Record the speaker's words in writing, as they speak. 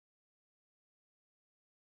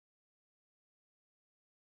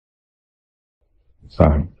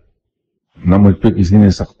صاحب نہ مجھ پہ کسی نے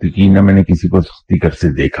سختی کی، نہ میں نے کسی کو سختی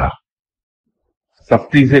کرتے دیکھا.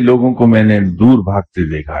 سختی سے لوگوں کو میں نے دور بھاگتے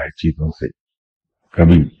دیکھا ہے چیزوں سے،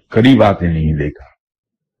 کبھی قریب آتے نہیں دیکھا.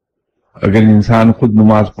 اگر انسان خود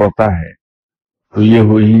نماز پڑھتا ہے تو یہ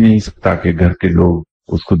ہو ہی نہیں سکتا کہ گھر کے لوگ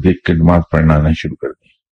اس کو دیکھ کے نماز پڑھنا نہ شروع کر دیں.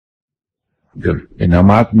 جب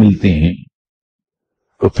انعامات ملتے ہیں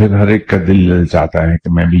تو پھر ہر ایک کا دل للچاتا ہے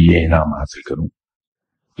کہ میں بھی یہ انعام حاصل کروں.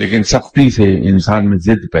 لیکن سختی سے انسان میں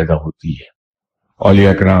ضد پیدا ہوتی ہے.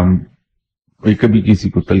 اولیاء کرام کوئی کبھی کسی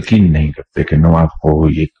کو تلقین نہیں کرتے کہ نماز پڑھو،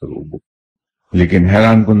 یہ کرو وہ، لیکن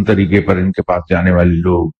حیران کن طریقے پر ان کے پاس جانے والے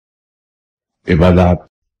لوگ عبادات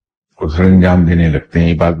کو سر انجام دینے لگتے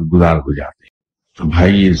ہیں، عبادت گزار ہو جاتے ہیں. تو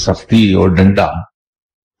بھائی یہ سختی اور ڈنڈا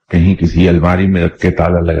کہیں کسی الماری میں رکھ کے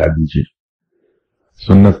تالا لگا دیجئے،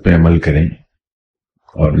 سنت پہ عمل کریں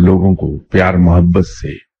اور لوگوں کو پیار محبت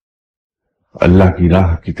سے اللہ کی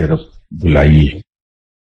راہ کی طرف بلائیے.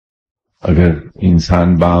 اگر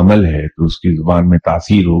انسان باعمل ہے تو اس کی زبان میں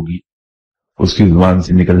تاثیر ہوگی، اس کی زبان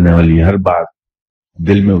سے نکلنے والی ہر بات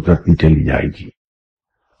دل میں اترتی چلی جائے گی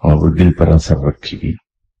اور وہ دل پر اثر رکھے گی.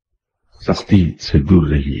 سختی سے دور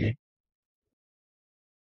رہیے.